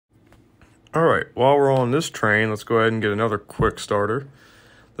All right, while we're on this train, let's go ahead and get another quick starter.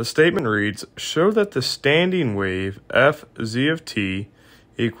 The statement reads, show that the standing wave fz of t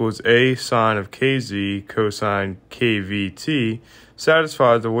equals a sine of kz cosine kvt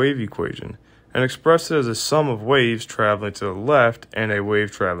satisfies the wave equation, and express it as a sum of waves traveling to the left and a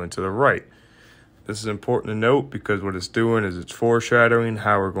wave traveling to the right. This is important to note because what it's doing is it's foreshadowing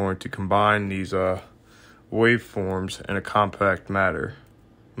how we're going to combine these waveforms in a compact manner.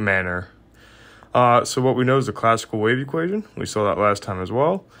 So what we know is the classical wave equation. We saw that last time as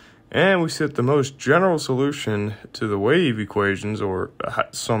well. And we see that the most general solution to the wave equations, or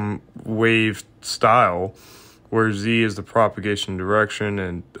some wave style, where z is the propagation direction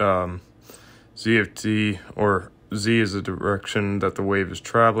and z of t, or z is the direction that the wave is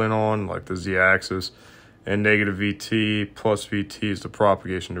traveling on, like the z-axis, and negative vt plus vt is the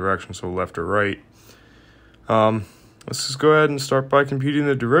propagation direction, so left or right. Let's just go ahead and start by computing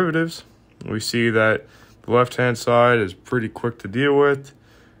the derivatives. We see that the left-hand side is pretty quick to deal with,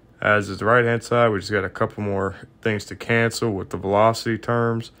 as is the right-hand side. We just got a couple more things to cancel with the velocity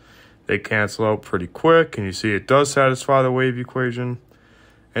terms. They cancel out pretty quick, and you see it does satisfy the wave equation.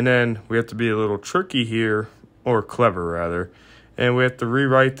 And then we have to be a little tricky here, or clever rather, and we have to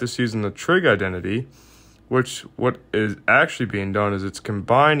rewrite this using the trig identity, which what is actually being done is it's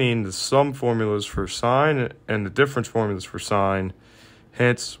combining the sum formulas for sine and the difference formulas for sine.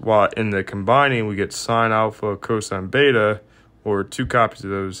 Hence, while in the combining, we get sine alpha cosine beta, or two copies of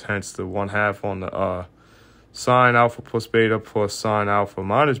those, hence the 1/2 on the sine alpha plus beta plus sine alpha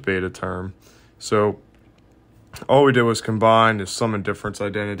minus beta term. So all we did was combine the sum and difference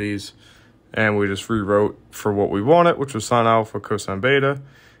identities, and we just rewrote for what we wanted, which was sine alpha cosine beta.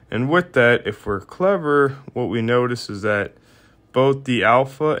 And with that, if we're clever, what we notice is that both the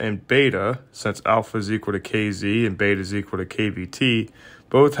alpha and beta, since alpha is equal to kz and beta is equal to kvt,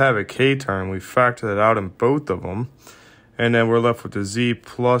 both have a k term. We factor that out in both of them. And then we're left with the z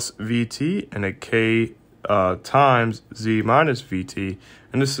plus vt and a k times z minus vt.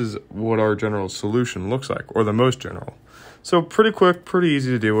 And this is what our general solution looks like, or the most general. So pretty quick, pretty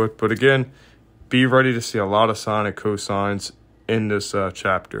easy to deal with. But again, be ready to see a lot of sine and cosines in this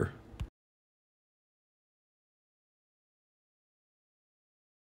chapter.